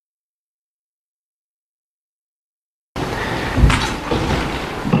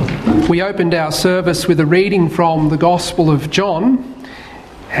We opened our service with a reading from the Gospel of John,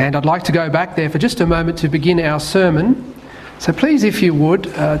 and I'd like to go back there for just a moment to begin our sermon. So please, if you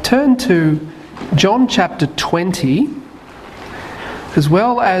would, turn to John chapter 20, as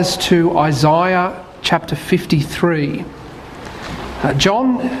well as to Isaiah chapter 53.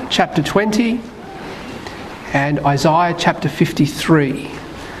 John chapter 20 and Isaiah chapter 53.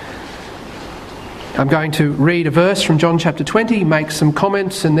 I'm going to read a verse from John chapter 20, make some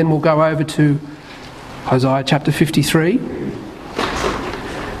comments, and then we'll go over to Isaiah chapter 53.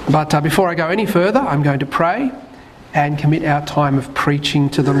 But before I go any further, I'm going to pray and commit our time of preaching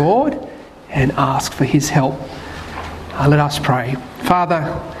to the Lord and ask for his help. Let us pray.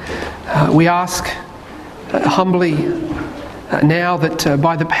 Father, we ask humbly now that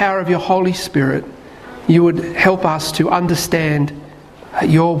by the power of your Holy Spirit, you would help us to understand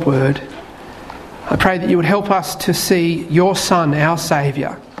your word. I pray that you would help us to see your Son, our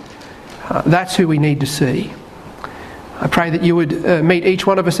Saviour. That's who we need to see. I pray that you would meet each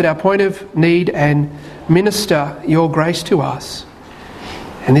one of us at our point of need and minister your grace to us.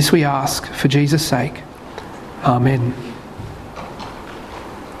 And this we ask for Jesus' sake. Amen.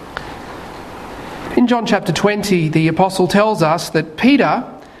 In John chapter 20, the apostle tells us that Peter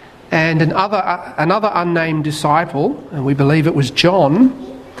and another unnamed disciple, and we believe it was John,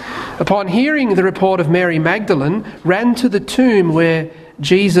 upon hearing the report of Mary Magdalene, ran to the tomb where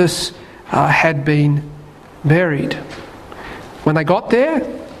Jesus had been buried. When they got there,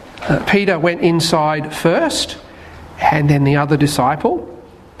 Peter went inside first, and then the other disciple.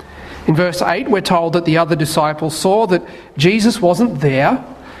 In verse 8, we're told that the other disciple saw that Jesus wasn't there,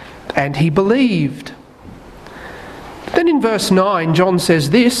 and he believed. Then in verse 9, John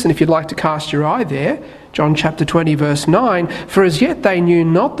says this, and if you'd like to cast your eye there, John chapter 20 verse 9, "For as yet they knew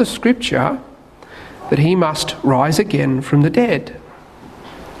not the scripture, that he must rise again from the dead."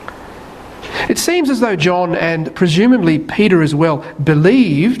 It seems as though John, and presumably Peter as well,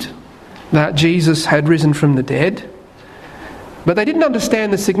 believed that Jesus had risen from the dead, but they didn't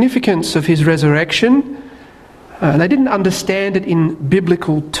understand the significance of his resurrection. They didn't understand it in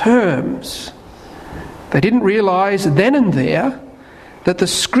biblical terms. They didn't realise then and there that the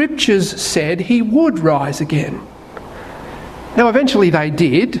scriptures said he would rise again. Now eventually they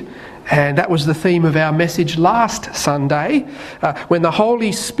did, and that was the theme of our message last Sunday. When the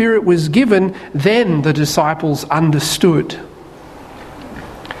Holy Spirit was given, then the disciples understood.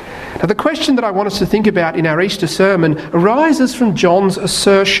 Now the question that I want us to think about in our Easter sermon arises from John's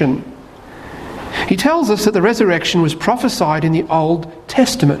assertion. He tells us that the resurrection was prophesied in the Old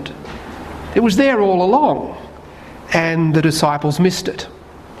Testament. It was there all along, and the disciples missed it.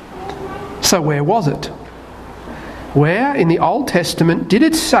 So where was it? Where in the Old Testament did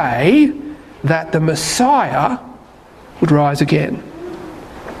it say that the Messiah would rise again?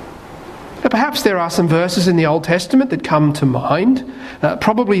 Now, perhaps there are some verses in the Old Testament that come to mind,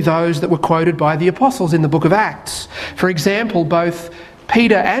 probably those that were quoted by the apostles in the book of Acts. For example, both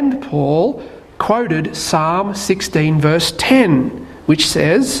Peter and Paul quoted Psalm 16 verse 10, which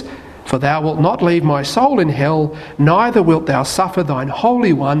says, "For thou wilt not leave my soul in hell, neither wilt thou suffer thine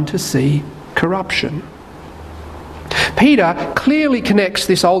Holy One to see corruption." Peter clearly connects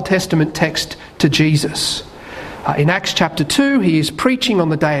this Old Testament text to Jesus. In Acts chapter 2, he is preaching on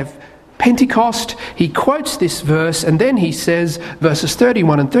the day of Pentecost. He quotes this verse, and then he says, verses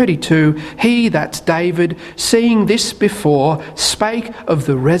 31 and 32, "He," that's David, "seeing this before, spake of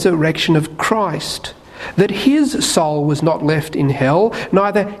the resurrection of Christ, that his soul was not left in hell,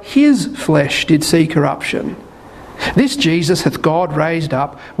 neither his flesh did see corruption. This Jesus hath God raised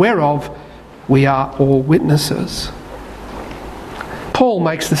up, whereof we are all witnesses." Paul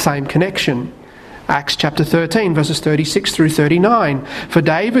makes the same connection. Acts chapter 13, verses 36 through 39. "For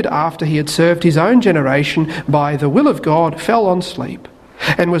David, after he had served his own generation, by the will of God, fell on sleep,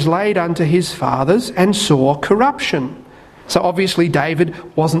 and was laid unto his fathers, and saw corruption." So obviously David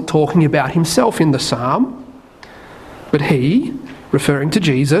wasn't talking about himself in the psalm, but he, referring to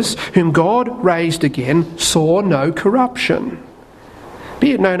Jesus, whom God raised again, saw no corruption.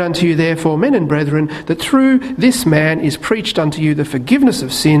 "Be it known unto you therefore, men and brethren, that through this man is preached unto you the forgiveness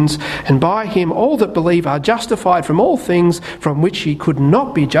of sins, and by him all that believe are justified from all things from which ye could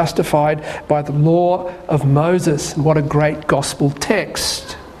not be justified by the law of Moses." And what a great gospel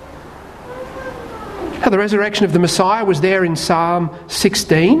text. Now, the resurrection of the Messiah was there in Psalm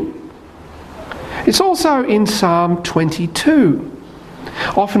 16. It's also in Psalm 22,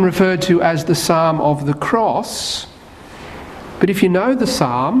 often referred to as the Psalm of the Cross. But if you know the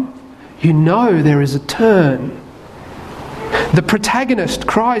psalm, you know there is a turn. The protagonist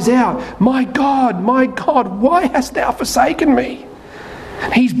cries out, my God, why hast thou forsaken me?"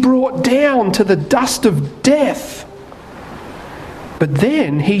 He's brought down to the dust of death. But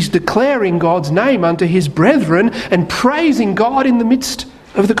then he's declaring God's name unto his brethren and praising God in the midst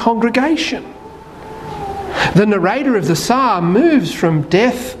of the congregation. The narrator of the psalm moves from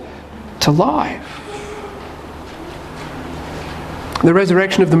death to life. The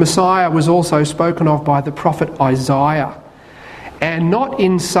resurrection of the Messiah was also spoken of by the prophet Isaiah, and not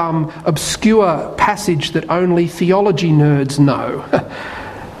in some obscure passage that only theology nerds know.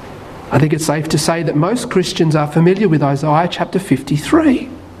 I think it's safe to say that most Christians are familiar with Isaiah chapter 53.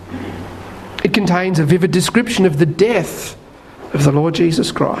 It contains a vivid description of the death of the Lord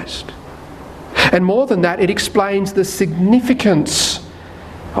Jesus Christ. And more than that, it explains the significance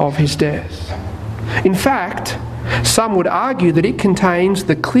of his death. In fact, some would argue that it contains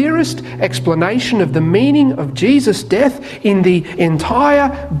the clearest explanation of the meaning of Jesus' death in the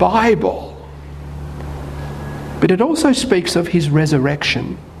entire Bible. But it also speaks of his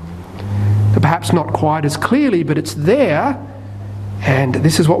resurrection. Perhaps not quite as clearly, but it's there, and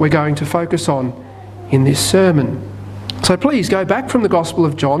this is what we're going to focus on in this sermon. So please go back from the Gospel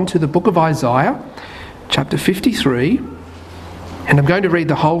of John to the book of Isaiah, chapter 53, and I'm going to read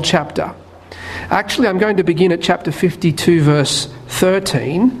the whole chapter. Actually, I'm going to begin at chapter 52, verse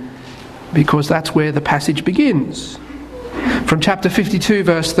 13, because that's where the passage begins. From chapter 52,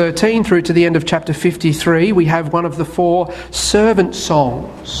 verse 13, through to the end of chapter 53, we have one of the 4 servant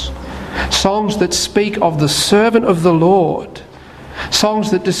songs. Songs that speak of the servant of the Lord.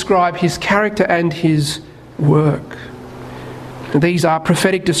 Songs that describe his character and his work. And these are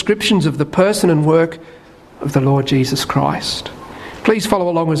prophetic descriptions of the person and work of the Lord Jesus Christ. Please follow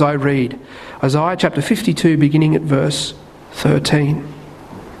along as I read. Isaiah chapter 52, beginning at verse 13.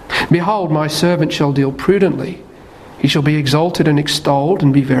 Behold, my servant shall deal prudently. He shall be exalted and extolled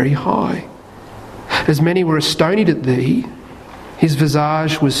and be very high. As many were astonied at thee, his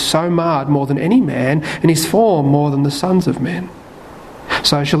visage was so marred more than any man, and his form more than the sons of men.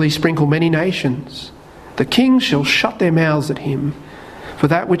 So shall he sprinkle many nations. The kings shall shut their mouths at him. For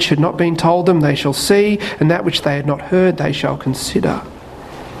that which had not been told them they shall see, and that which they had not heard they shall consider.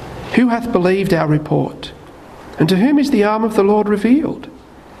 Who hath believed our report? And to whom is the arm of the Lord revealed?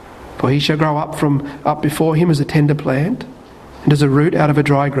 For he shall grow up before him as a tender plant, and as a root out of a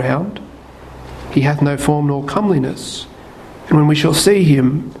dry ground. He hath no form nor comeliness, and when we shall see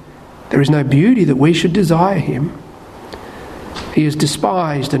him, there is no beauty that we should desire him. He is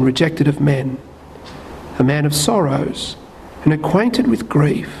despised and rejected of men, a man of sorrows, and acquainted with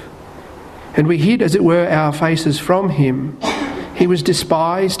grief. And we hid, as it were, our faces from him. He was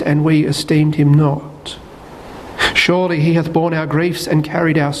despised, and we esteemed him not. Surely he hath borne our griefs and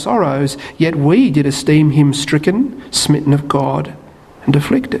carried our sorrows, yet we did esteem him stricken, smitten of God, and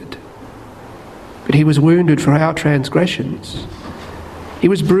afflicted. But he was wounded for our transgressions. He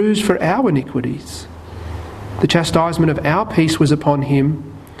was bruised for our iniquities. The chastisement of our peace was upon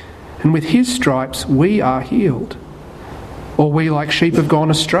him, and with his stripes we are healed. All we like sheep have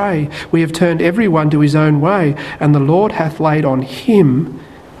gone astray. We have turned every one to his own way, and the Lord hath laid on him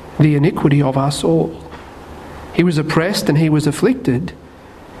the iniquity of us all. He was oppressed and he was afflicted,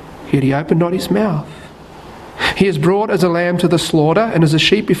 yet he opened not his mouth. He is brought as a lamb to the slaughter, and as a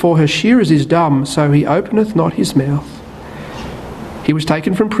sheep before her shearers is dumb, so he openeth not his mouth. He was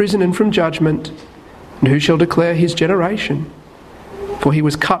taken from prison and from judgment, and who shall declare his generation? For he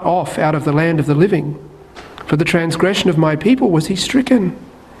was cut off out of the land of the living. For the transgression of my people was he stricken.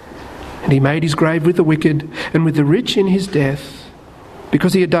 And he made his grave with the wicked, and with the rich in his death,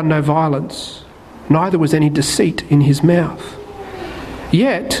 because he had done no violence, neither was any deceit in his mouth.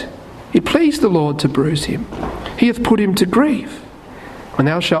 Yet it pleased the Lord to bruise him. He hath put him to grief. When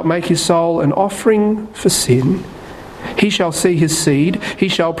thou shalt make his soul an offering for sin, he shall see his seed, he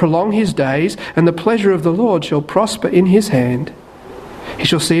shall prolong his days, and the pleasure of the Lord shall prosper in his hand. He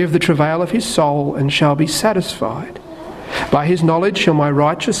shall see of the travail of his soul, and shall be satisfied. By his knowledge shall my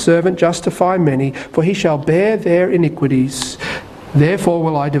righteous servant justify many, for he shall bear their iniquities. Therefore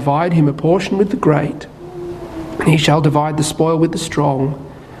will I divide him a portion with the great, and he shall divide the spoil with the strong,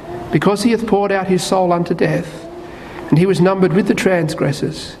 because he hath poured out his soul unto death, and he was numbered with the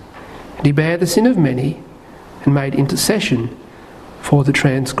transgressors, and he bare the sin of many, and made intercession for the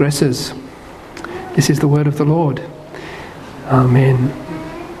transgressors. This is the word of the Lord. Amen.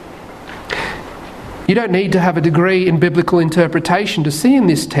 You don't need to have a degree in biblical interpretation to see in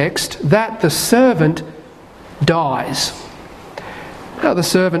this text that the servant dies. Now, the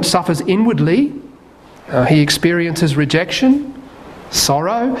servant suffers inwardly. He experiences rejection,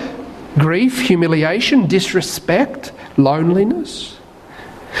 sorrow, grief, humiliation, disrespect, loneliness.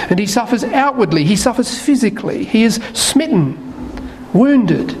 And he suffers outwardly. He suffers physically. He is smitten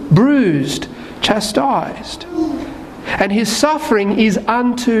wounded, bruised, chastised. And his suffering is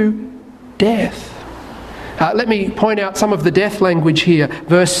unto death. Let me point out some of the death language here.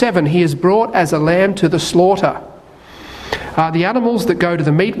 Verse 7, he is brought as a lamb to the slaughter. The animals that go to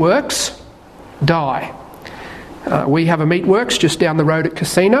the meatworks die. We have a meatworks just down the road at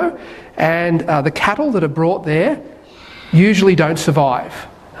Casino, and the cattle that are brought there usually don't survive.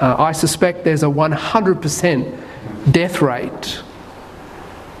 I suspect there's a 100% death rate.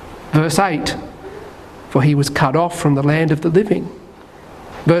 Verse 8, for he was cut off from the land of the living.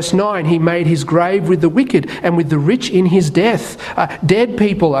 Verse 9, he made his grave with the wicked and with the rich in his death. Dead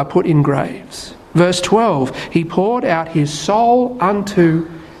people are put in graves. Verse 12, he poured out his soul unto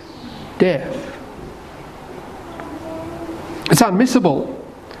death. It's unmissable.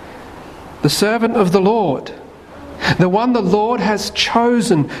 The servant of the Lord, the one the Lord has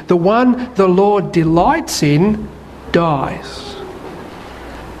chosen, the one the Lord delights in, dies.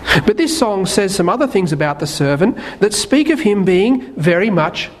 But this song says some other things about the servant that speak of him being very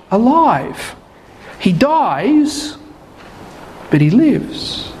much alive. He dies, but he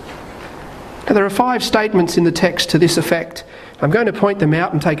lives. Now, there are 5 statements in the text to this effect. I'm going to point them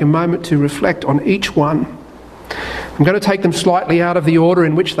out and take a moment to reflect on each one. I'm going to take them slightly out of the order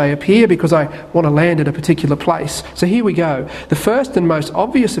in which they appear because I want to land at a particular place. So here we go. The first and most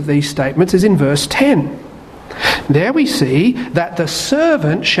obvious of these statements is in verse 10. There we see that the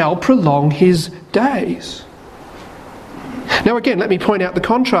servant shall prolong his days. Now again, let me point out the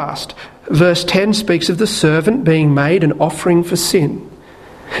contrast. Verse 10 speaks of the servant being made an offering for sin.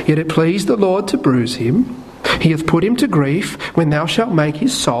 Yet it pleased the Lord to bruise him. He hath put him to grief when thou shalt make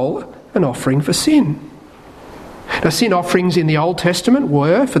his soul an offering for sin. Now, sin offerings in the Old Testament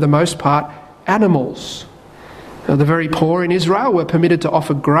were, for the most part, animals. Now, the very poor in Israel were permitted to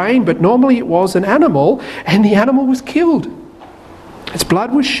offer grain, but normally it was an animal, and the animal was killed. Its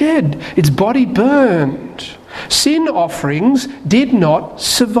blood was shed, its body burned. Sin offerings did not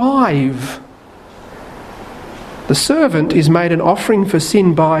survive. The servant is made an offering for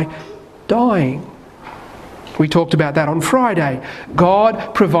sin by dying. We talked about that on Friday.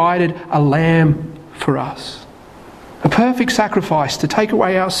 God provided a lamb for us. A perfect sacrifice to take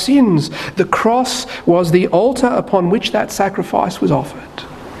away our sins. The cross was the altar upon which that sacrifice was offered.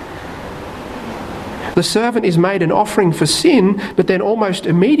 The servant is made an offering for sin, but then almost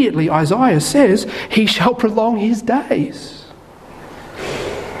immediately Isaiah says, he shall prolong his days.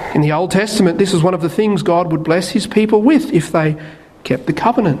 In the Old Testament, this is one of the things God would bless his people with if they kept the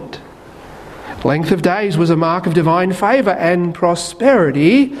covenant. Length of days was a mark of divine favour and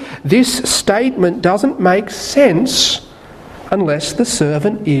prosperity. This statement doesn't make sense unless the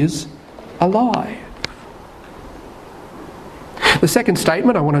servant is alive. The second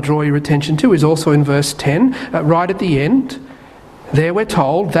statement I want to draw your attention to is also in verse 10, right at the end. There we're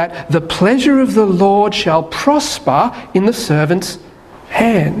told that the pleasure of the Lord shall prosper in the servant's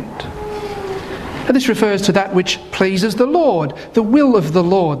hand. And this refers to that which pleases the Lord, the will of the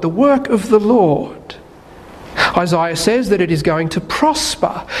Lord, the work of the Lord. Isaiah says that it is going to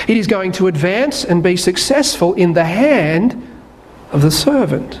prosper. It is going to advance and be successful in the hand of the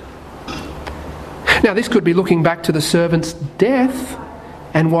servant. Now, this could be looking back to the servant's death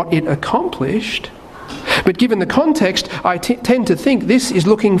and what it accomplished. But given the context, I tend to think this is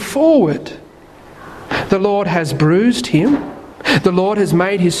looking forward. The Lord has bruised him. The Lord has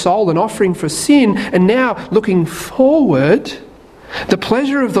made his soul an offering for sin, and now, looking forward, the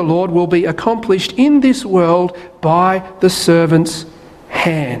pleasure of the Lord will be accomplished in this world by the servant's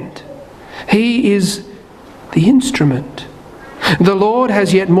hand. He is the instrument. The Lord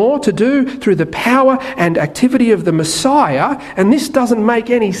has yet more to do through the power and activity of the Messiah, and this doesn't make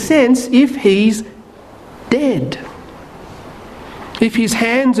any sense if he's dead. If his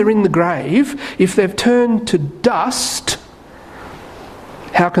hands are in the grave, if they've turned to dust,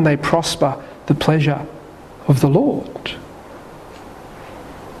 how can they prosper the pleasure of the Lord?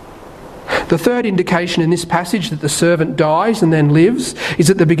 The third indication in this passage that the servant dies and then lives is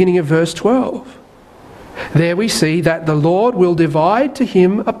at the beginning of verse 12. There we see that the Lord will divide to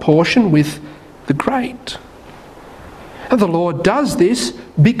him a portion with the great. And the Lord does this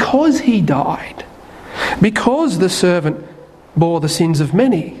because he died, because the servant bore the sins of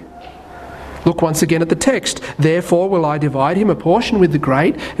many. Look once again at the text. Therefore will I divide him a portion with the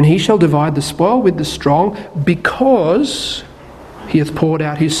great, and he shall divide the spoil with the strong, because he hath poured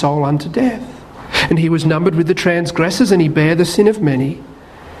out his soul unto death. And he was numbered with the transgressors, and he bare the sin of many,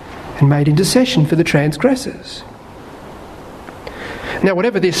 and made intercession for the transgressors. Now,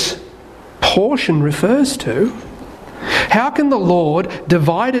 whatever this portion refers to, how can the Lord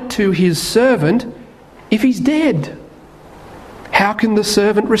divide it to his servant if he's dead? How can the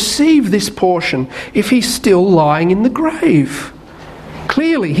servant receive this portion if he's still lying in the grave?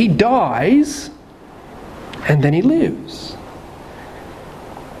 Clearly, he dies and then he lives.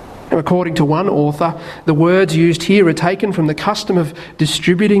 Now, according to one author, the words used here are taken from the custom of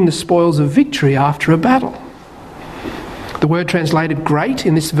distributing the spoils of victory after a battle. The word translated great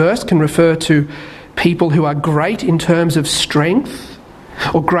in this verse can refer to people who are great in terms of strength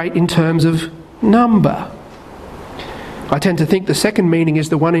or great in terms of number. I tend to think the second meaning is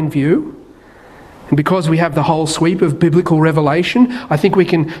the one in view. And because we have the whole sweep of biblical revelation, I think we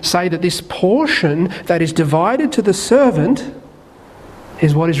can say that this portion that is divided to the servant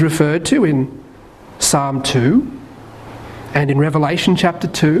is what is referred to in Psalm 2 and in Revelation chapter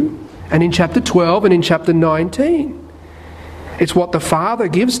 2 and in chapter 12 and in chapter 19. It's what the Father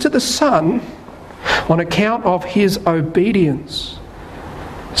gives to the Son on account of his obedience.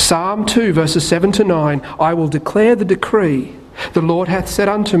 Psalm 2 verses 7 to 9, I will declare the decree. The Lord hath said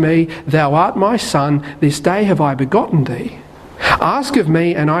unto me, Thou art my Son, this day have I begotten thee. Ask of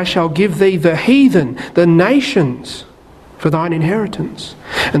me, and I shall give thee the heathen, the nations, for thine inheritance,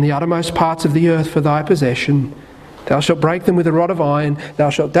 and the uttermost parts of the earth for thy possession. Thou shalt break them with a rod of iron, thou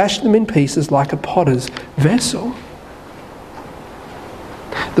shalt dash them in pieces like a potter's vessel.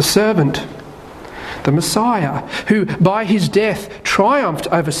 The servant, the Messiah, who by his death triumphed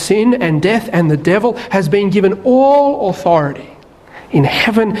over sin and death and the devil, has been given all authority in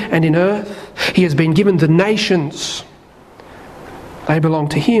heaven and in earth. He has been given the nations. They belong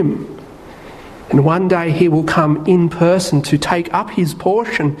to him. And one day he will come in person to take up his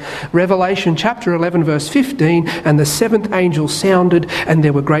portion. Revelation chapter 11 verse 15, and the seventh angel sounded, and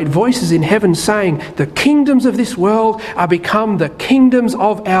there were great voices in heaven saying, The kingdoms of this world are become the kingdoms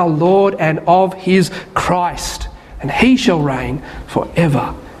of our Lord and of his Christ, and he shall reign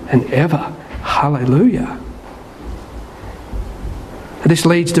forever and ever. Hallelujah. This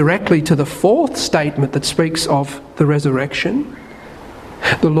leads directly to the fourth statement that speaks of the resurrection.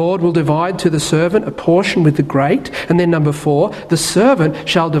 The Lord will divide to the servant a portion with the great. And then number 4, the servant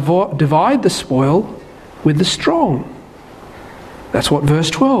shall divide the spoil with the strong. That's what verse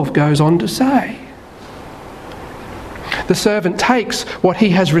 12 goes on to say. The servant takes what he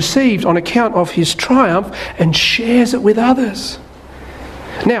has received on account of his triumph and shares it with others.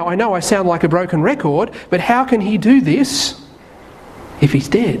 Now, I know I sound like a broken record, but how can he do this if he's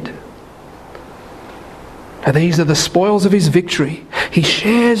dead? Now, these are the spoils of his victory. He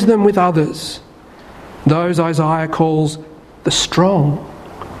shares them with others. Those Isaiah calls the strong.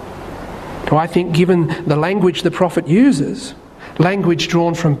 Now, I think given the language the prophet uses, language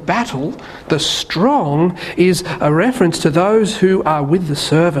drawn from battle, the strong is a reference to those who are with the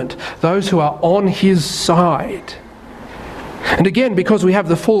servant, those who are on his side. And again, because we have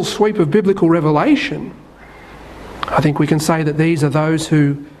the full sweep of biblical revelation, I think we can say that these are those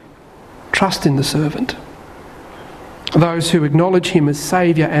who trust in the servant, those who acknowledge him as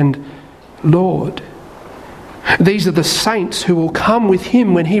Saviour and Lord. These are the saints who will come with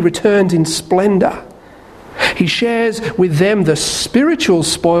him when he returns in splendour. He shares with them the spiritual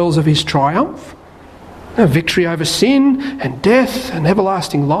spoils of his triumph, victory over sin and death and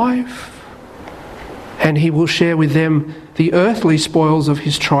everlasting life. And he will share with them the earthly spoils of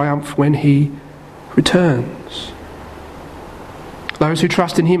his triumph when he returns. Those who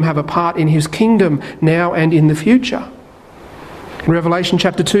trust in him have a part in his kingdom now and in the future. In Revelation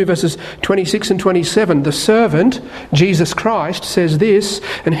chapter 2 verses 26 and 27, the servant, Jesus Christ, says this,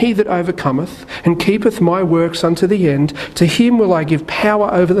 And he that overcometh and keepeth my works unto the end, to him will I give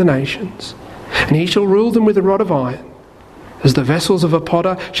power over the nations, and he shall rule them with a rod of iron. As the vessels of a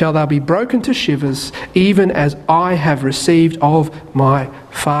potter shall thou be broken to shivers, even as I have received of my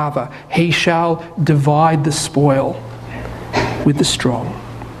Father. He shall divide the spoil with the strong.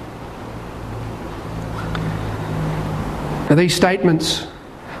 Now, these statements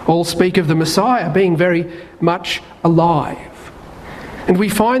all speak of the Messiah being very much alive. And we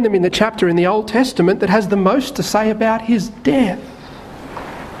find them in the chapter in the Old Testament that has the most to say about his death.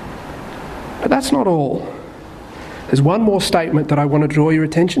 But that's not all. There's one more statement that I want to draw your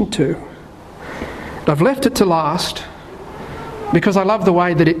attention to. And I've left it to last because I love the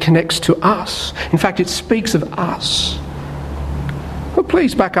way that it connects to us. In fact, it speaks of us. Well,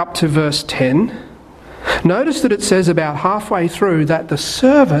 please back up to verse 10. Notice that it says about halfway through that the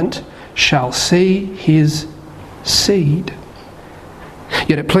servant shall see his seed.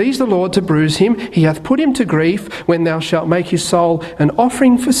 Yet it pleased the Lord to bruise him. He hath put him to grief. When thou shalt make his soul an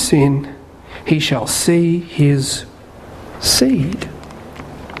offering for sin, he shall see his seed.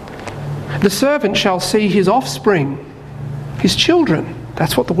 The servant shall see his offspring, his children.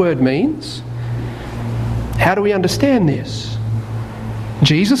 That's what the word means. How do we understand this?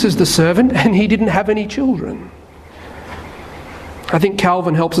 Jesus is the servant and he didn't have any children. I think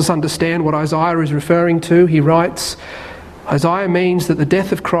Calvin helps us understand what Isaiah is referring to. He writes, Isaiah means that the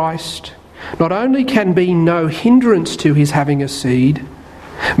death of Christ not only can be no hindrance to his having a seed,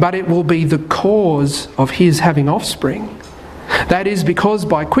 but it will be the cause of his having offspring. That is, because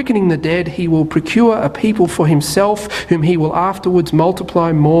by quickening the dead, he will procure a people for himself, whom he will afterwards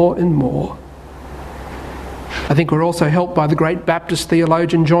multiply more and more. I think we're also helped by the great Baptist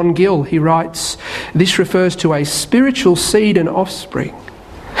theologian John Gill. He writes, this refers to a spiritual seed and offspring,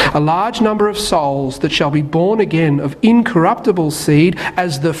 a large number of souls that shall be born again of incorruptible seed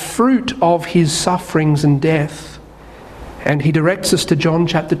as the fruit of his sufferings and death. And he directs us to John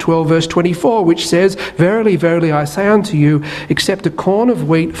chapter 12 verse 24, which says, Verily, verily, I say unto you, except a corn of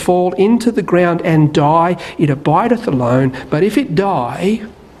wheat fall into the ground and die, it abideth alone. But if it die,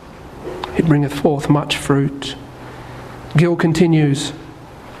 it bringeth forth much fruit. Gill continues,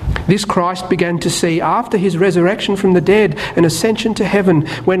 this Christ began to see after his resurrection from the dead and ascension to heaven,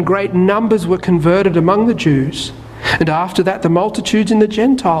 when great numbers were converted among the Jews, and after that the multitudes in the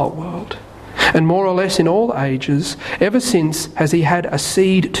Gentile world. And more or less in all ages, ever since has he had a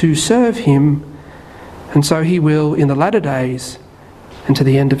seed to serve him, and so he will in the latter days and to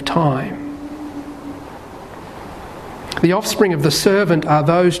the end of time. The offspring of the servant are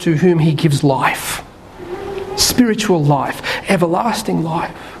those to whom he gives life, spiritual life, everlasting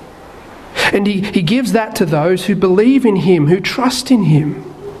life. And he gives that to those who believe in him, who trust in him.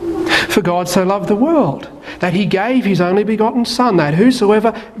 For God so loved the world, that he gave his only begotten Son, that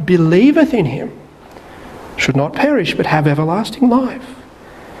whosoever believeth in him should not perish, but have everlasting life.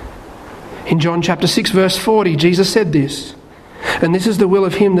 In John chapter 6 verse 40, Jesus said this, And this is the will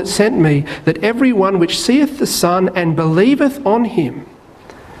of him that sent me, that every one which seeth the Son and believeth on him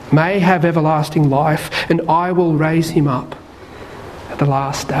may have everlasting life, and I will raise him up at the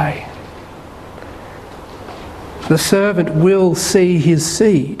last day. The servant will see his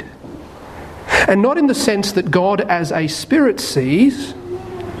seed. And not in the sense that God as a spirit sees.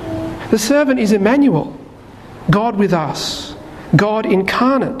 The servant is Emmanuel, God with us, God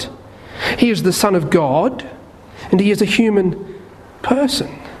incarnate. He is the Son of God, and he is a human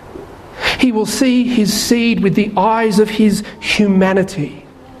person. He will see his seed with the eyes of his humanity.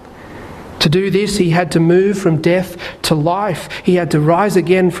 To do this, he had to move from death to life. He had to rise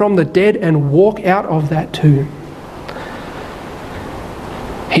again from the dead and walk out of that tomb.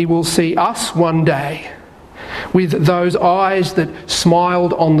 He will see us one day with those eyes that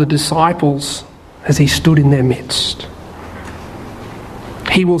smiled on the disciples as he stood in their midst.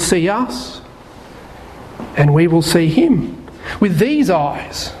 He will see us, and we will see him with these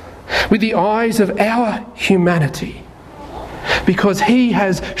eyes, with the eyes of our humanity, because he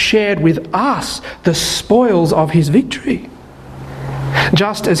has shared with us the spoils of his victory.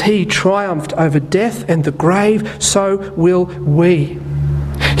 Just as he triumphed over death and the grave, so will we.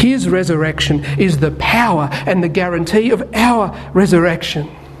 His resurrection is the power and the guarantee of our resurrection.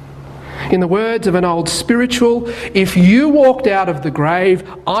 In the words of an old spiritual, if you walked out of the grave,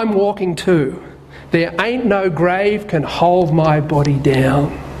 I'm walking too. There ain't no grave can hold my body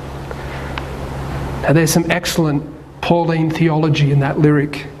down. Now there's some excellent Pauline theology in that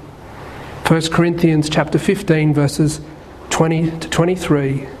lyric. 1 Corinthians chapter 15 verses 20 to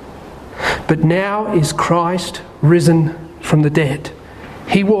 23. But now is Christ risen from the dead.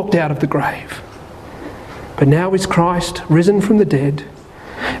 He walked out of the grave. But now is Christ risen from the dead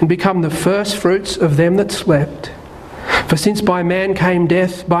and become the first fruits of them that slept. For since by man came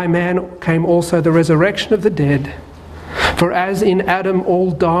death, by man came also the resurrection of the dead. For as in Adam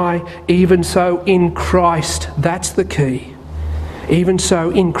all die, even so in Christ, that's the key, even so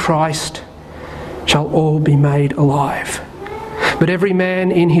in Christ shall all be made alive. But every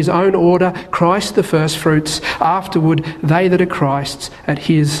man in his own order, Christ the firstfruits, afterward they that are Christ's at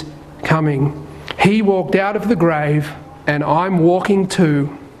his coming. He walked out of the grave, and I'm walking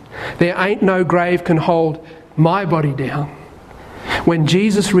too. There ain't no grave can hold my body down. When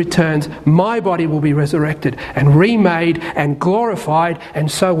Jesus returns, my body will be resurrected and remade and glorified,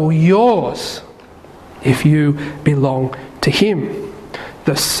 and so will yours if you belong to him.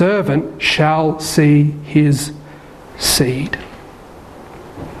 The servant shall see his seed.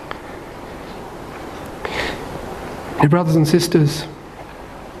 Dear brothers and sisters,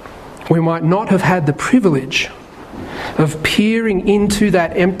 we might not have had the privilege of peering into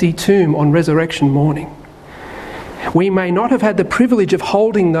that empty tomb on resurrection morning. We may not have had the privilege of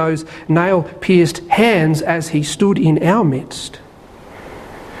holding those nail-pierced hands as he stood in our midst.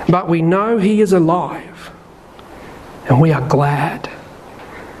 But we know he is alive, and we are glad.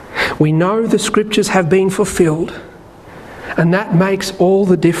 We know the scriptures have been fulfilled, And that makes all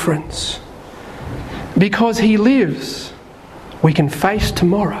the difference. Because he lives, we can face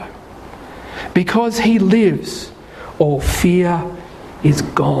tomorrow. Because he lives, all fear is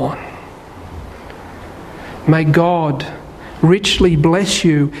gone. May God richly bless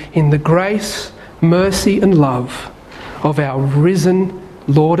you in the grace, mercy and love of our risen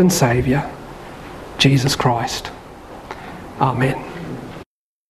Lord and Saviour, Jesus Christ. Amen.